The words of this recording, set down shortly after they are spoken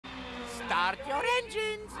Start your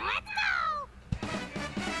engines. Let's go.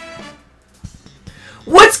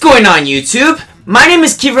 What's going on, YouTube? My name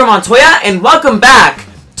is KeverMontoya, and welcome back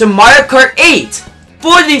to Mario Kart 8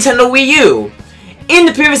 for the Nintendo Wii U. In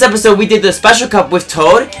the previous episode, we did the Special Cup with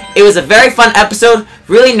Toad. It was a very fun episode,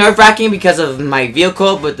 really nerve-wracking because of my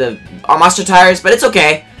vehicle with the monster tires, but it's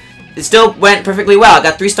okay. It still went perfectly well. I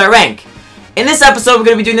got 3-star rank. In this episode, we're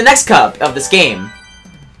going to be doing the next cup of this game.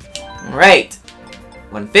 Alright.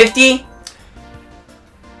 150.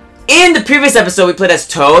 In the previous episode, we played as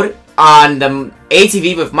Toad on the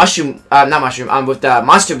ATV with with the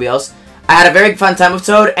monster wheels. I had a very fun time with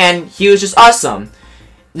Toad, and he was just awesome.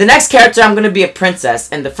 The next character, I'm going to be a princess,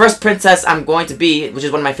 and the first princess I'm going to be, which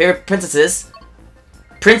is one of my favorite princesses,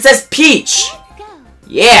 Princess Peach.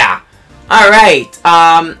 Yeah. Alright,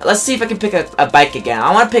 let's see if I can pick a bike again.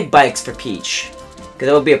 I want to pick bikes for Peach, because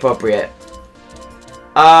it would be appropriate.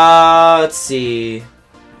 Let's see.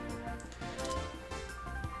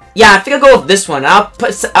 Yeah, I think I'll go with this one. I'll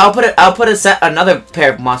put another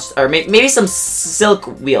pair of monster, or maybe some silk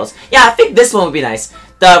wheels. Yeah, I think this one would be nice.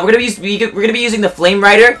 We're gonna be using the Flame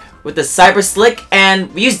Rider with the Cyber Slick,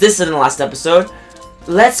 and we used this in the last episode.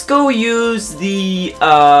 Let's go use the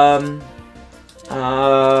yeah,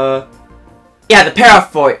 the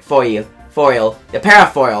Parafoil. The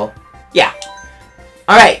Parafoil. Yeah.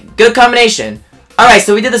 Alright, good combination. Alright,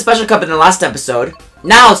 so we did the Special Cup in the last episode.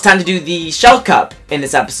 Now it's time to do the Shell Cup in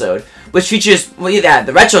this episode, which features, well, yeah,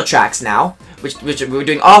 the retro tracks now, which we're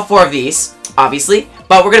doing all 4 of these, obviously,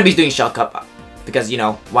 but we're going to be doing Shell Cup, because, you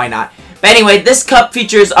know, why not? But anyway, this cup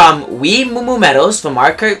features Wii Moo Moo Meadows from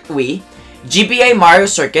Mario Kart Wii, GBA Mario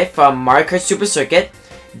Circuit from Mario Kart Super Circuit,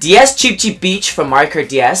 DS Cheep Beach from Mario Kart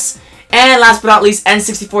DS, and last but not least,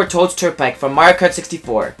 N64 Toad's Turnpike from Mario Kart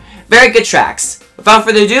 64. Very good tracks. Without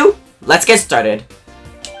further ado, let's get started.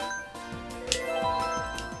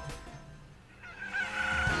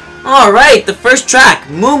 Alright, the first track,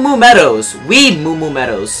 Moo Moo Meadows, Wii Moo Moo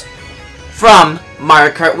Meadows, from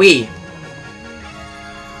Mario Kart Wii.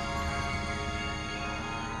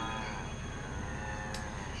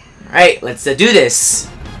 Alright, let's do this.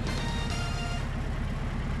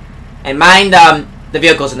 And mind the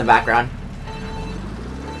vehicles in the background.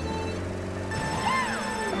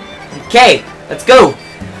 Okay, let's go.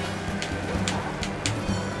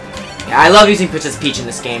 Yeah, I love using Princess Peach in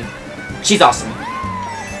this game. She's awesome.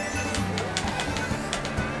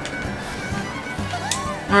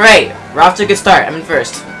 Alright, we're off to a good start. I'm in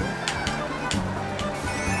first.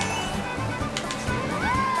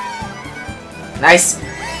 Nice.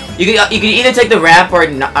 You can either take the ramp or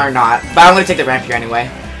not, but I'm going to take the ramp here anyway.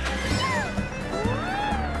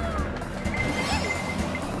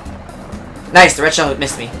 Nice, the red shell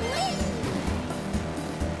missed me.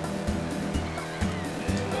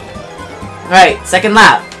 Alright, second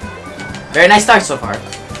lap. Very nice start so far.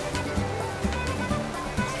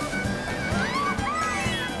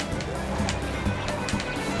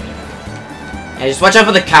 Yeah, just watch out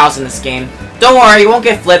for the cows in this game. Don't worry, you won't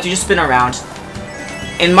get flipped, you just spin around.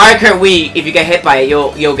 In Mario Kart Wii, if you get hit by it,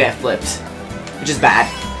 you'll get flipped. Which is bad.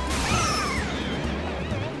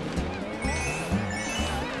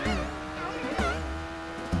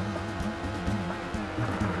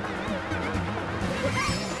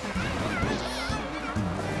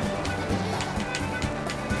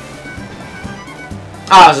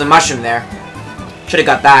 Oh, there's a mushroom there. Should've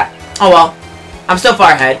got that. Oh well. I'm still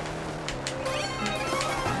far ahead.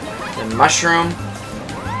 The mushroom.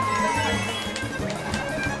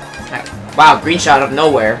 Wow, green shot out of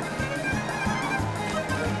nowhere.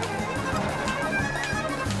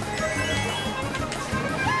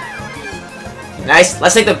 Nice.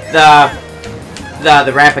 Let's take the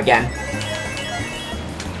ramp again.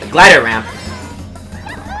 The glider ramp.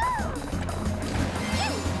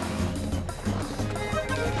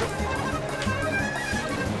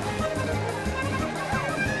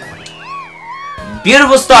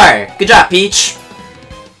 Beautiful start. Good job, Peach.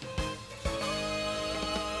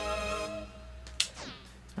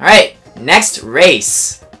 Alright, next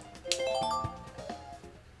race.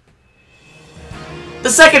 The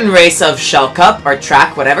second race of Shell Cup, or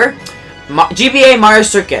track, whatever. GBA Mario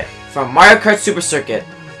Circuit from Mario Kart Super Circuit.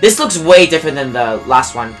 This looks way different than the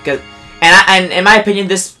last one, because, and in my opinion,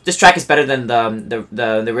 this track is better than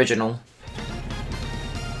the original.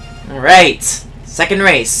 Alright, second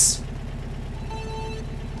race.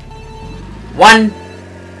 1,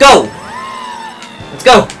 go! Let's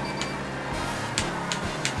go!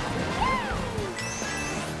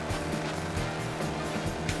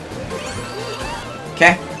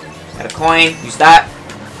 Okay, got a coin, use that.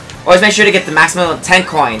 Always make sure to get the maximum of 10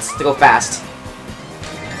 coins to go fast.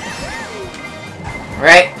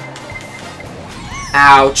 Alright.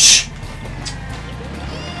 Ouch.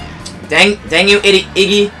 Dang you,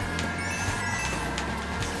 Iggy.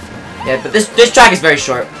 Yeah, but this track is very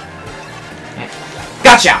short.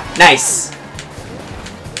 Gotcha! Nice.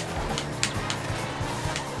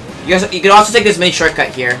 You can also take this mini shortcut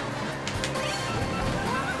here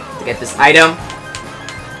to get this item.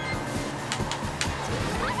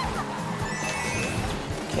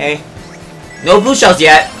 Okay. No blue shells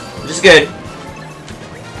yet, which is good.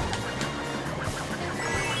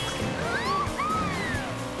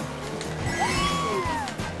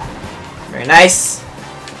 Very nice.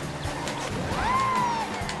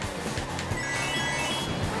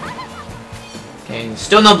 Okay,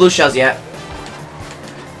 still no blue shells yet.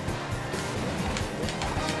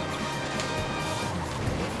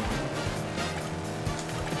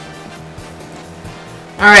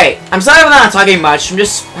 Alright, I'm sorry I'm not talking much, I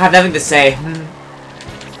just have nothing to say.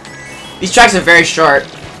 These tracks are very short.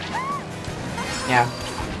 Yeah.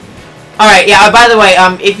 Alright, yeah, by the way,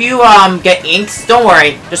 if you get inks, don't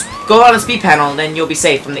worry. Just go on the speed panel and then you'll be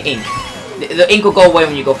safe from the ink. The ink will go away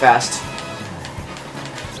when you go fast.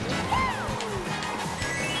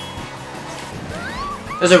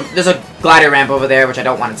 There's a glider ramp over there which I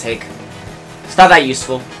don't want to take. It's not that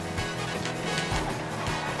useful.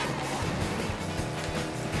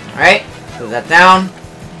 Alright, put that down.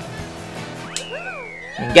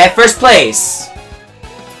 And get first place.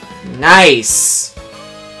 Nice.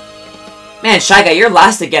 Man, Shy Guy, you're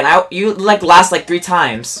last again. You like last like 3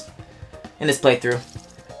 times in this playthrough.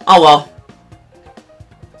 Oh well.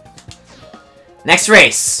 Next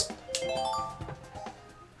race.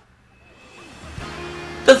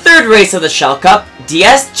 The third race of the Shell Cup,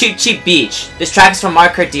 DS Cheep Beach. This track is from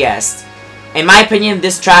Mario Kart DS. In my opinion,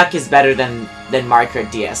 this track is better than Mario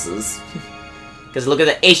Kart DS's. Because look at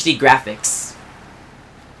the HD graphics.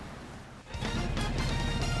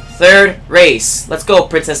 Third race. Let's go,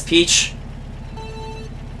 Princess Peach.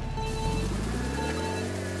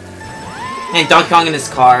 And Donkey Kong in his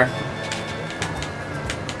car.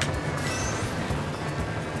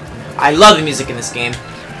 I love the music in this game.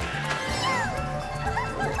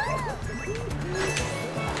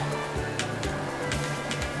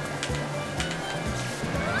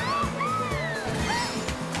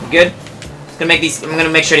 Good. I'm gonna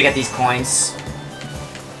make sure to get these coins.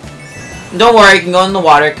 Don't worry, you can go in the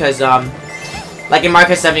water because like in Mario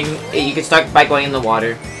Kart 7 you can start by going in the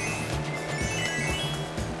water.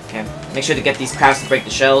 Okay. Make sure to get these crabs to break the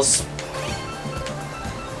shells.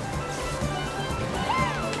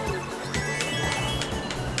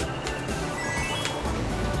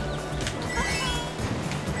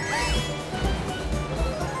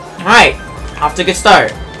 Alright, off to a good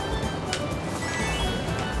start.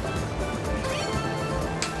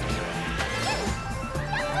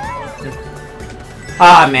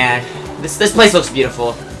 Ah, man. This place looks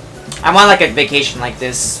beautiful. I want like a vacation like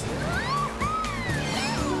this.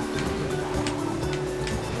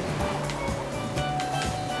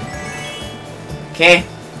 Okay.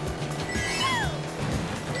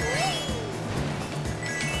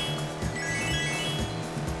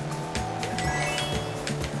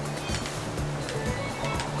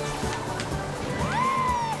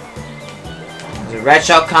 There's a red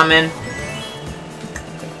shell coming.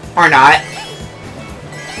 Or not.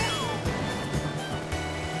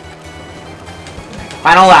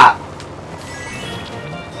 Final lap.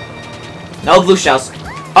 No blue shells.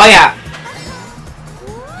 Oh yeah.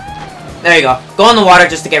 There you go. Go in the water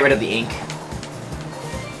just to get rid of the ink.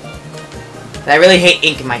 I really hate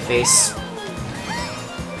ink in my face.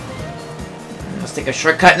 Let's take a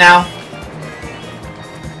shortcut now.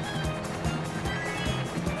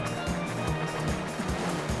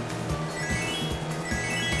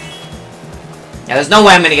 Yeah, there's no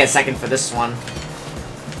way I'm gonna get second for this one.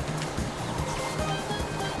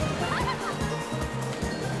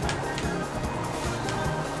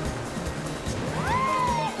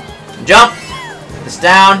 Jump! Put this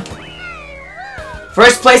down.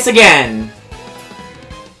 First place again.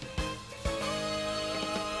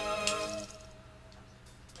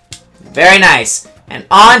 Very nice. And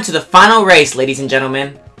on to the final race, ladies and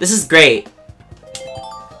gentlemen. This is great.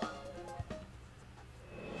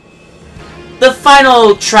 The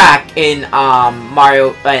final track in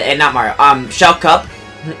Shell Cup.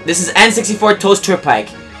 This is N64 Toast Turnpike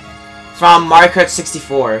from Mario Kart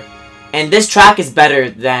 64. And this track is better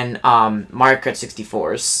than Mario Kart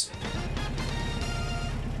 64's.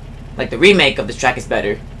 Like, the remake of this track is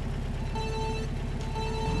better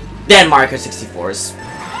than Mario Kart 64's.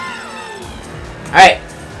 Alright.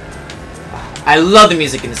 I love the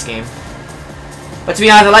music in this game. But to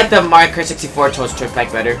be honest, I like the Mario Kart 64 Toast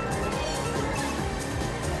Turnpike better.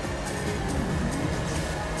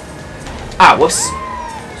 Ah, whoops.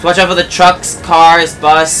 So watch out for the trucks, cars,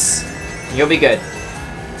 bus. You'll be good.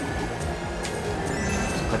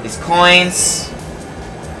 Collect these coins.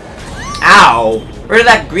 Ow! Where did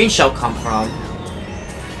that green shell come from?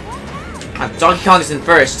 Donkey Kong is in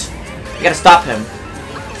first. You gotta stop him.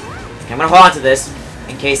 Okay, I'm gonna hold on to this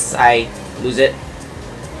in case I lose it.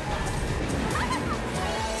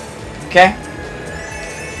 Okay.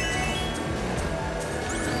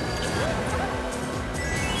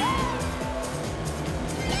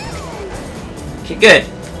 Okay, good.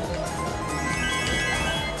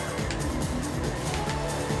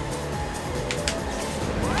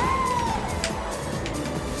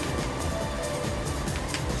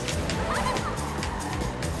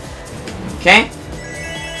 Okay.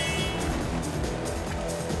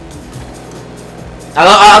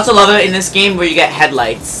 I also love it in this game where you get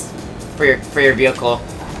headlights for your vehicle,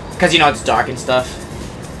 because you know it's dark and stuff.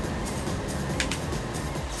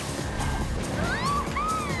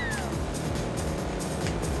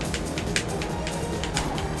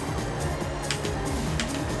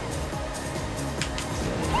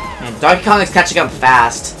 And Donkey Kong is catching up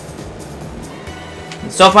fast.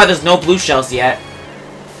 And so far, there's no blue shells yet.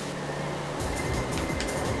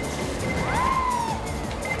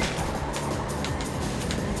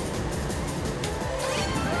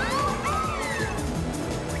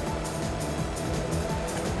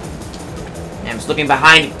 I'm just looking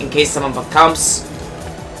behind in case someone comes.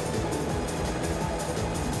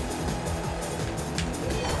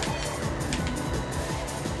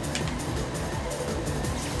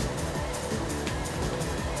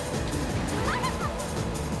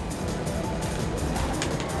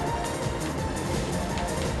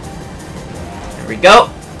 There we go.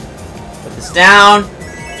 Put this down.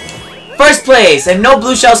 First place, and no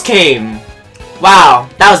blue shells came. Wow,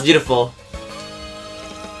 that was beautiful.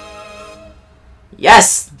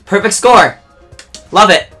 Yes! Perfect score!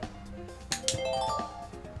 Love it!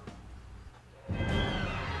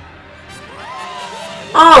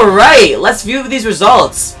 Alright, let's view these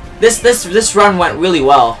results. This run went really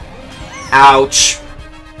well. Ouch.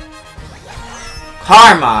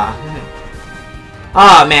 Karma.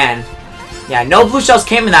 Oh man. Yeah, no blue shells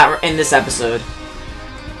came in this episode.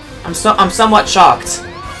 I'm somewhat shocked.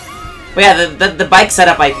 But yeah, the bike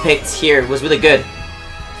setup I picked here was really good.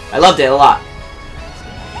 I loved it a lot.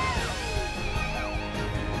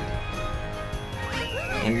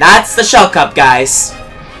 And that's the Shell Cup, guys.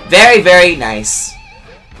 Very, very nice.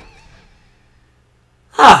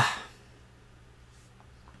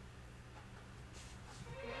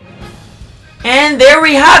 And there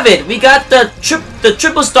we have it. We got the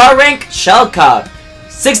triple star rank Shell Cup.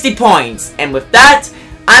 60 points. And with that,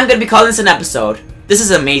 I'm going to be calling this an episode. This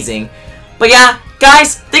is amazing. But yeah,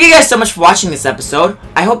 guys, thank you guys so much for watching this episode.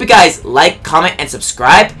 I hope you guys like, comment, and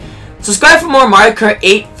subscribe. Subscribe for more Mario Kart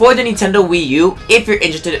 8 for the Nintendo Wii U if you're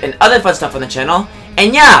interested in other fun stuff on the channel.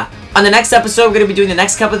 And yeah, on the next episode, we're going to be doing the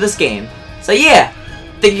next cup of this game. So yeah,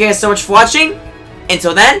 thank you guys so much for watching.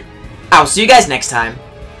 Until then, I'll see you guys next time.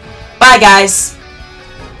 Bye, guys.